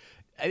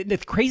 The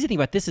crazy thing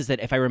about this is that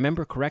if I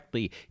remember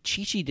correctly,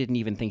 Chi-Chi didn't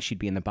even think she'd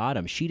be in the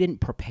bottom. She didn't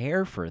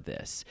prepare for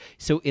this.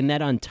 So in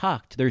that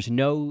Untucked, there's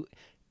no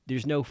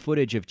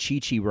footage of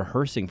Chi-Chi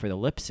rehearsing for the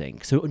lip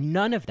sync. So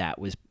none of that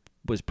was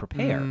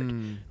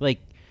prepared.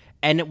 Like,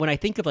 and when I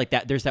think of like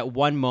that, there's that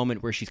one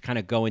moment where she's kind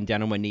of going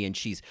down on one knee and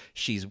she's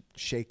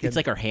shaking. It's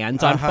like her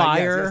hands on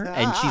fire, yes.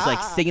 and she's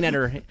like singing at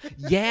her.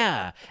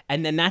 Yeah,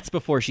 and then that's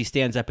before she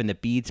stands up and the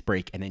beads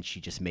break, and then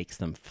she just makes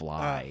them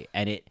fly,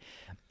 and it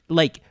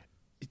like.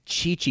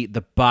 Chi-Chi,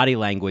 the body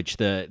language,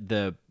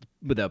 the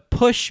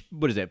push,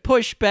 what is it?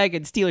 Push, beg,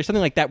 and steal, or something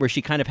like that, where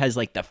she kind of has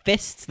like the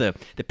fists, the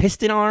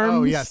piston arms.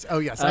 Oh yes.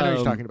 I know what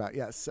you're talking about.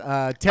 Yes.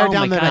 Tear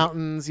down the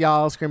mountains,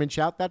 y'all scream and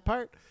shout. That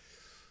part.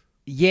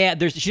 Yeah,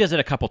 she does it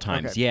a couple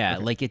times. Okay. Yeah,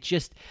 like it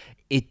just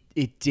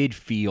it did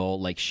feel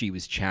like she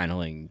was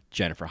channeling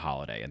Jennifer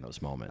Holliday in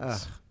those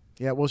moments.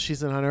 Yeah. Well,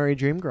 she's an honorary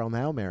dream girl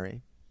now,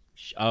 Mary.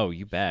 Oh,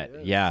 you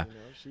bet. Yeah. You know,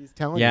 she's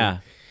telling you.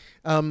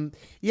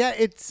 Yeah.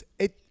 It's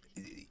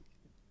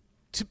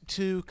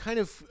To kind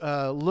of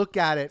look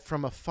at it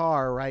from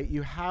afar, right?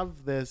 You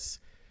have this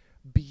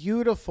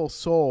beautiful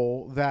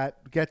soul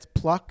that gets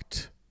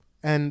plucked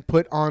and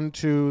put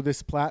onto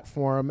this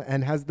platform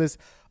and has this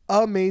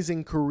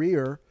amazing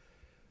career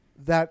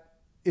that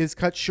is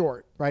cut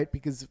short, right?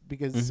 Because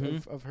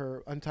of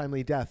her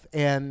untimely death.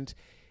 And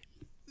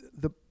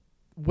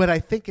what I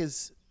think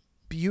is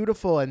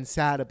beautiful and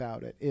sad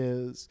about it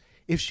is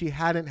if she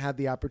hadn't had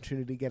the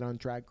opportunity to get on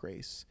Drag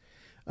Race,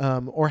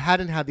 or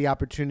hadn't had the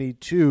opportunity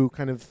to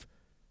kind of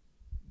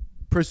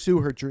pursue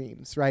her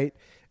dreams, right,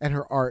 and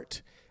her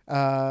art,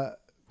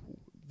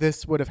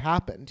 this would have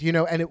happened, you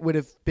know, and it would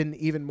have been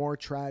even more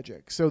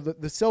tragic. So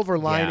the silver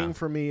lining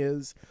for me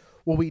is,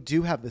 well, we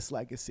do have this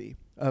legacy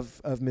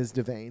of Ms.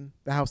 Devane,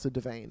 the House of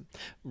Devane.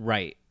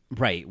 Right.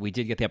 We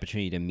did get the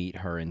opportunity to meet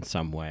her in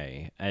some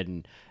way,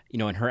 and you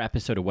know, in her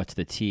episode of What's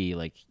the Tea,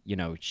 like, you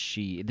know,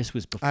 this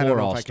was before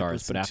All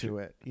Stars, but after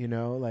it, you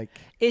know, like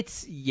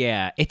it's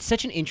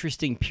such an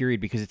interesting period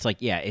because it's like,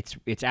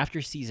 it's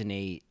after season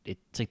 8.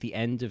 It's like the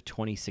end of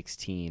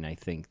 2016, I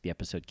think the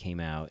episode came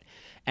out,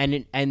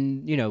 and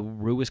you know,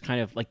 Rue was kind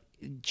of like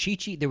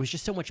Chi-Chi. There was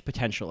just so much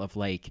potential of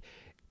like,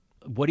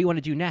 what do you want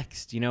to do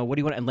next? You know, what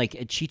do you want? And like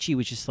Chi-Chi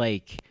was just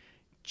like.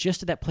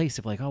 Just at that place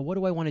of like, oh, what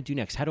do I want to do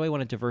next? How do I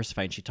want to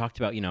diversify? And she talked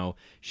about, you know,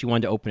 she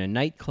wanted to open a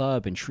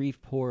nightclub in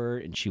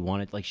Shreveport, and she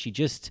wanted, like, she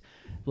just,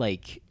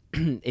 like,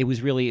 it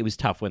was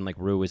tough when, like,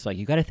 Rue was like,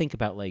 you got to think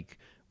about, like,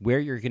 where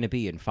you're going to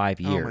be in 5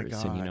 years. Oh, my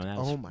God. And, you know,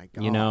 Oh, my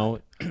God. You know,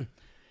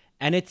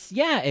 and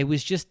it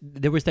was just,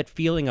 there was that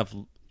feeling of,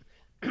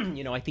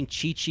 you know, I think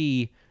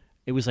Chi-Chi,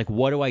 it was like,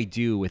 what do I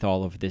do with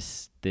all of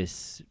this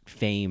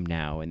fame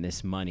now and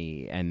this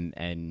money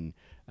and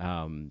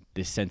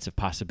this sense of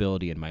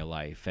possibility in my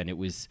life. And it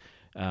was,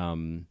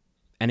 and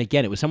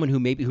again, it was someone who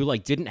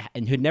like didn't,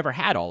 and who'd never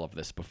had all of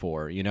this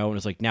before, you know, and it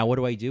was like, now what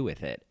do I do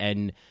with it?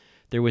 And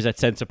there was that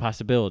sense of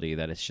possibility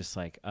that it's just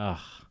like,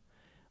 ugh,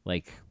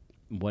 like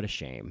what a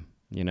shame,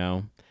 you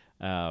know?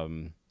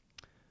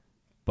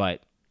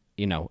 But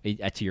you know,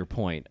 to your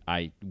point,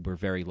 we're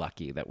very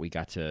lucky that we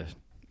got to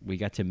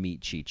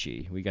meet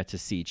Chi-Chi. We got to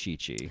see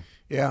Chi-Chi.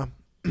 Yeah.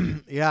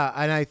 Yeah,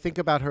 and I think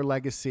about her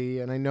legacy,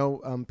 and I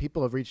know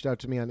people have reached out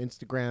to me on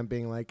Instagram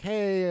being like,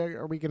 hey,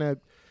 are we going to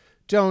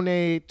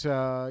donate?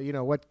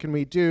 What can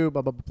we do?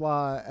 Blah, blah, blah,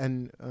 blah.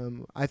 And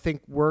I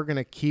think we're going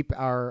to keep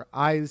our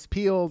eyes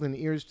peeled and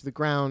ears to the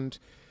ground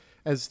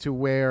as to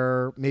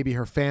where maybe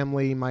her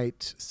family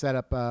might set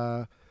up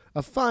a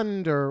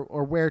fund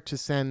or where to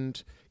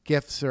send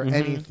gifts or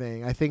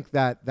anything. I think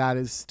that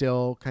is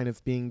still kind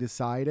of being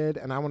decided,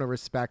 and I want to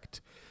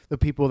respect the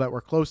people that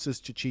were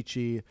closest to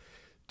Chi-Chi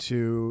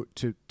to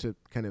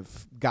kind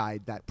of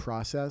guide that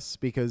process,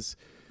 because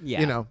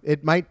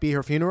it might be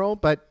her funeral,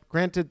 but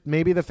granted,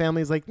 maybe the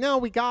family's like, no,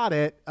 we got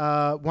it.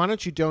 Why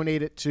don't you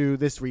donate it to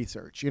this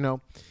research?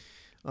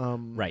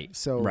 Right.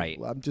 So right.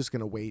 I'm just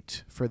gonna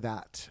wait for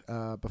that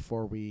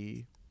before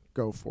we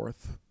go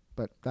forth,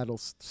 but that'll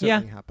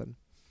certainly happen.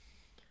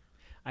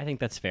 I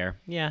think that's fair.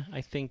 Yeah, I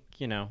think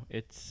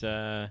it's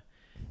I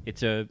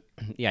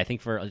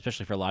think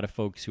especially for a lot of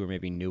folks who are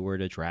maybe newer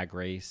to Drag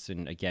Race,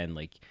 and again,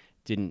 like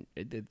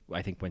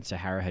I think when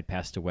Sahara had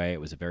passed away, it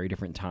was a very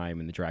different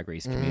time in the Drag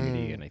Race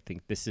community, and I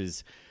think this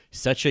is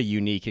such a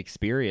unique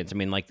experience. I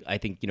mean, like, I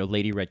think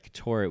Lady Red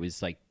Couture, it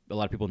was like a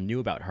lot of people knew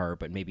about her,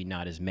 but maybe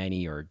not as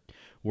many or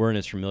weren't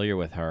as familiar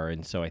with her,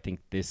 and so I think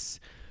this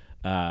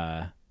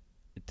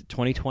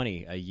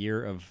 2020, a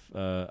year of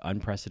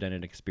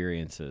unprecedented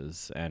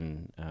experiences,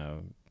 and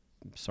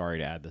sorry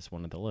to add this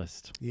one to the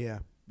list. Yeah.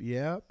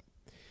 Yep.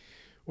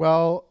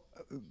 Well,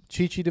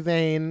 Chi-Chi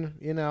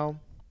DeVayne,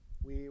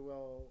 we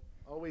will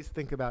always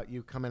think about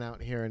you coming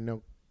out here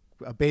in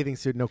a bathing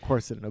suit, no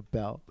corset, no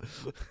belt.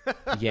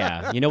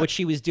 Yeah. You know what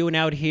she was doing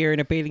out here in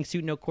a bathing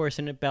suit, no corset,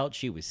 and a belt?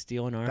 She was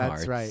stealing our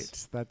hearts.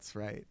 That's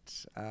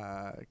right.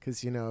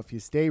 Because, if you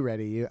stay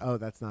ready,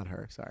 that's not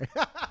her. Sorry.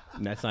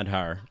 That's not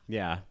her.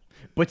 Yeah.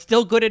 But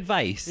still good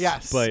advice.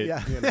 Yes. But,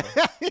 yeah.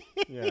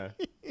 Yeah.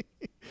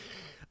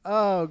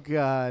 Oh,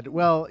 God.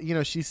 Well,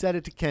 she said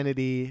it to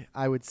Kennedy.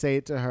 I would say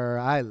it to her.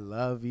 I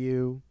love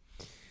you.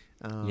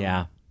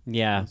 Yeah.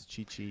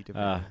 Chi-Chi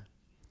DeVayne.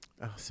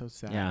 So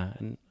sad. Yeah.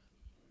 And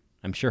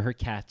I'm sure her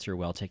cats are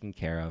well taken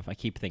care of. I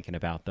keep thinking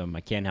about them.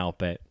 I can't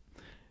help it.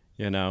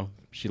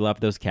 She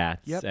loved those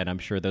cats. Yep. And I'm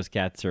sure those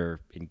cats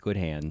are in good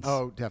hands.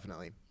 Oh,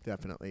 definitely.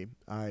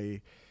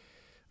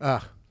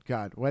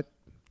 God, what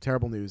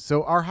terrible news.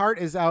 So our heart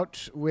is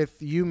out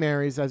with you,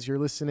 Marys, as you're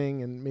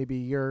listening, and maybe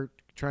you're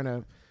trying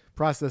to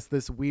process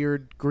this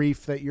weird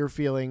grief that you're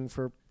feeling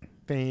for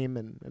fame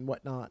and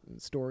whatnot and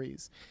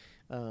stories.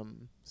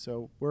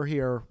 So we're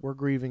here. We're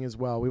grieving as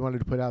well. We wanted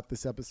to put out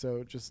this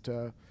episode just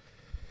to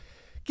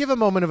give a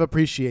moment of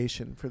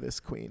appreciation for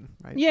this queen,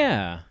 right?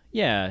 Yeah.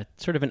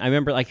 Sort of I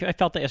remember, like, I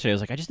felt that yesterday. I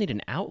was like, I just need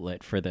an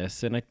outlet for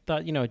this. And I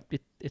thought,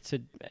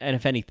 and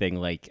if anything,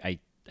 like, I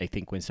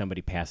think when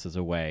somebody passes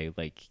away,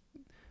 like,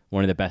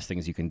 one of the best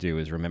things you can do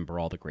is remember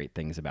all the great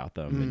things about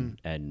them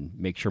and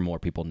make sure more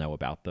people know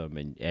about them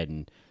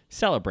and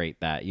celebrate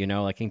that,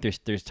 I think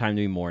there's time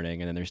to be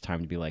mourning, and then there's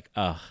time to be like,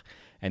 ugh.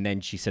 And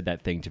then she said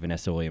that thing to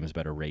Vanessa Williams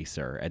about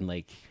Eraser, and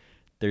like,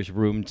 there's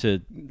room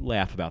to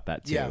laugh about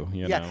that too.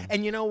 Yeah.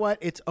 And you know what?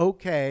 It's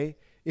okay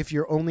if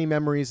your only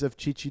memories of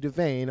Chi-Chi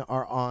DeVayne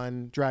are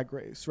on Drag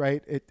Race,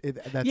 right?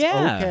 That's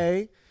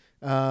okay.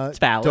 It's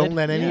valid. Don't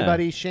let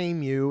anybody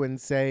shame you and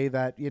say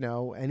that,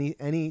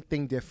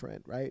 anything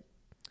different, right?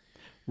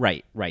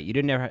 Right. You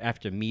didn't ever have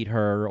to meet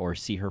her or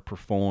see her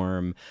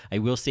perform. I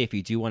will say, if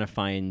you do want to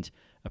find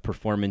a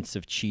performance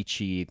of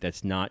Chi-Chi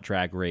that's not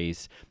Drag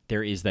Race,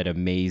 there is that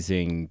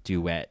amazing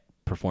duet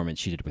performance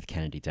she did with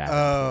Kennedy Davenport.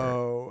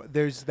 Oh,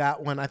 there's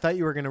that one. I thought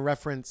you were going to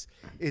reference,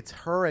 it's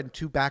her and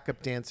two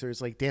backup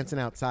dancers like dancing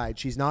outside.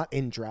 She's not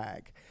in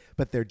drag,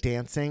 but they're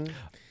dancing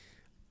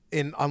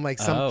on like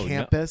some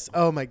campus.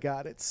 No. Oh my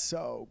God, it's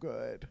so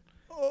good.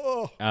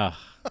 Oh.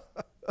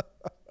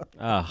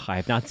 I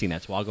have not seen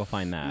that, so I'll go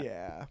find that.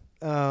 Yeah.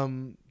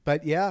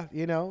 But yeah,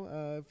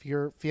 if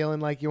you're feeling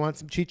like you want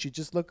some Chi-Chi,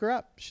 just look her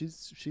up.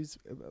 She's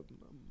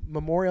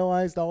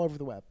memorialized all over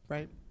the web,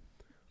 right?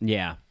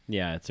 Yeah.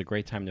 It's a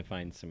great time to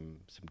find some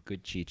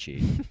good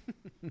Chi-Chi.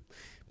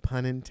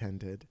 Pun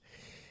intended.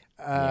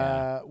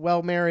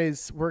 Well,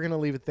 Marys, we're gonna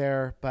leave it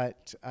there.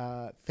 But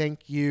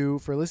thank you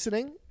for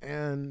listening,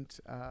 and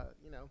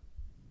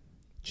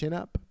chin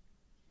up.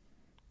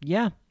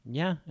 Yeah,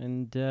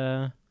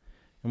 and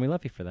we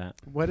love you for that.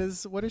 What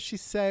does she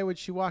say when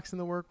she walks in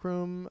the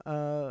workroom?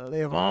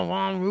 Les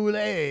bon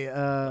rouler.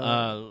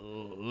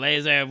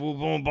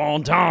 Laissez-vous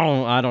bon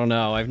temps. I don't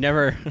know. I've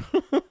never.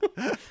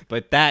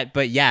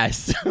 But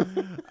yes.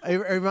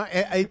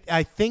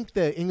 I think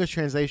the English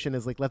translation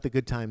is like "let the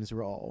good times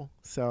roll."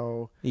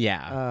 So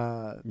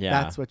yeah.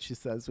 That's what she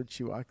says when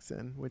she walks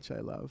in, which I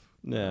love.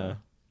 Yeah.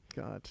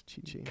 God,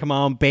 Chi-Chi. Come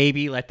on,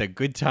 baby, let the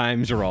good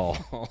times roll.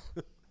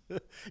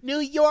 New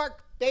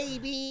York,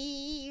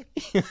 baby.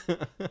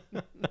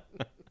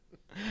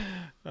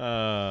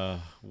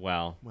 Well.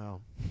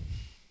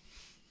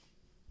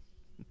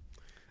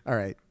 All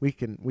right, we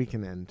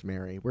can end,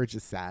 Mary. We're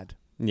just sad.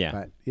 Yeah.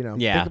 But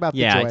think about the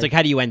joy. It's like,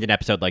 how do you end an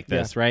episode like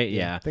this, right?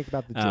 Yeah. Think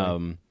about the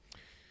joy.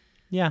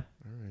 Yeah.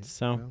 All right.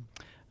 So,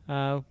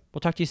 we'll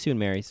talk to you soon,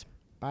 Marys.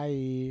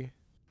 Bye.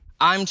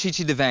 I'm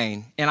Chi-Chi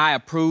DeVayne, and I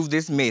approve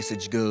this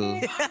message,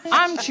 girl.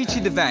 I'm Chi-Chi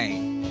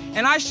DeVayne,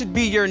 and I should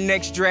be your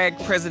next drag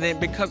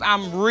president because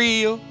I'm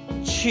real,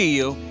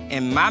 chill,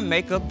 and my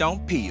makeup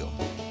don't peel.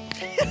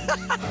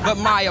 But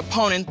my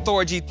opponent,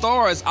 Thorgy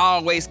Thor, is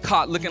always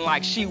caught looking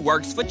like she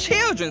works for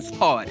children's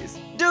parties.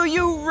 Do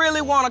you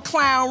really want a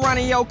clown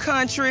running your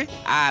country?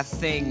 I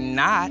think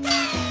not.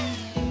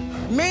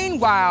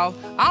 Meanwhile,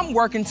 I'm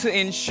working to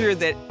ensure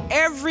that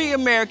every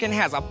American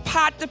has a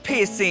pot to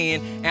piss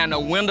in and a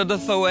window to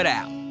throw it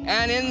out.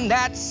 And in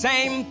that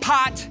same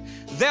pot,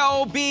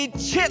 there'll be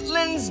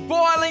chitlins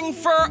boiling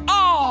for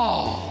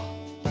all.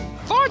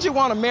 Thorgy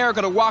want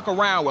America to walk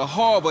around with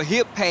horrible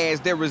hip pads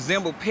that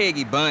resemble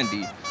Peggy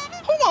Bundy.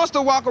 Who wants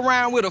to walk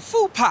around with a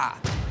fupa?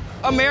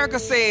 America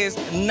says,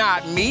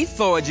 not me,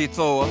 Thorgy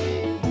Thor.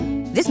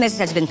 This message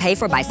has been paid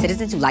for by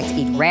citizens who like to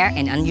eat rare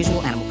and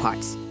unusual animal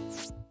parts.